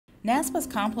NASBA's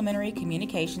complementary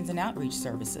communications and outreach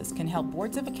services can help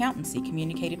boards of accountancy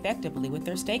communicate effectively with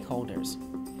their stakeholders.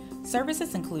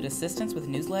 Services include assistance with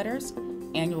newsletters,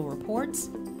 annual reports,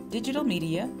 digital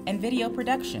media, and video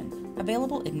production,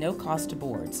 available at no cost to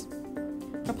boards.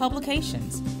 For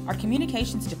publications, our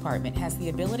communications department has the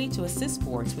ability to assist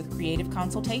boards with creative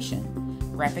consultation,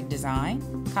 graphic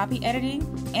design, copy editing,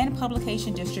 and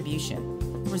publication distribution,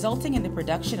 resulting in the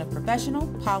production of professional,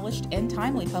 polished, and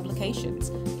timely publications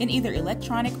in either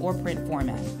electronic or print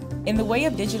format. In the way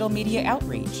of digital media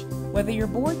outreach, whether your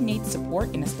board needs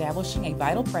support in establishing a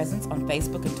vital presence on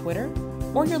Facebook and Twitter,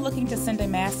 or you're looking to send a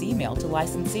mass email to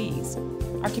licensees,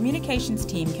 our communications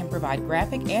team can provide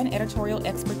graphic and editorial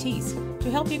expertise to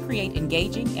help you create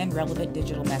engaging and relevant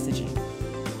digital messaging.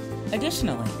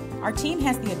 Additionally, our team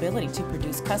has the ability to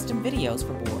produce custom videos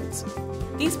for boards.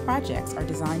 These projects are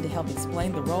designed to help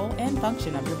explain the role and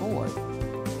function of your board.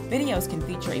 Videos can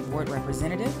feature a board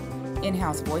representative,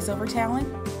 in-house voiceover talent,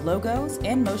 logos,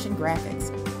 and motion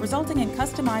graphics, resulting in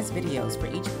customized videos for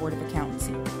each board of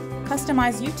accountancy.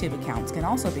 Customized YouTube accounts can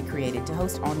also be created to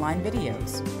host online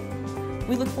videos.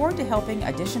 We look forward to helping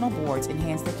additional boards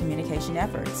enhance their communication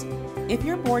efforts. If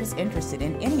your board is interested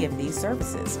in any of these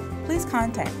services, please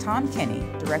contact Tom Kenny,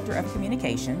 Director of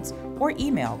Communications, or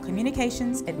email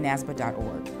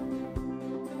communications@nasba.org.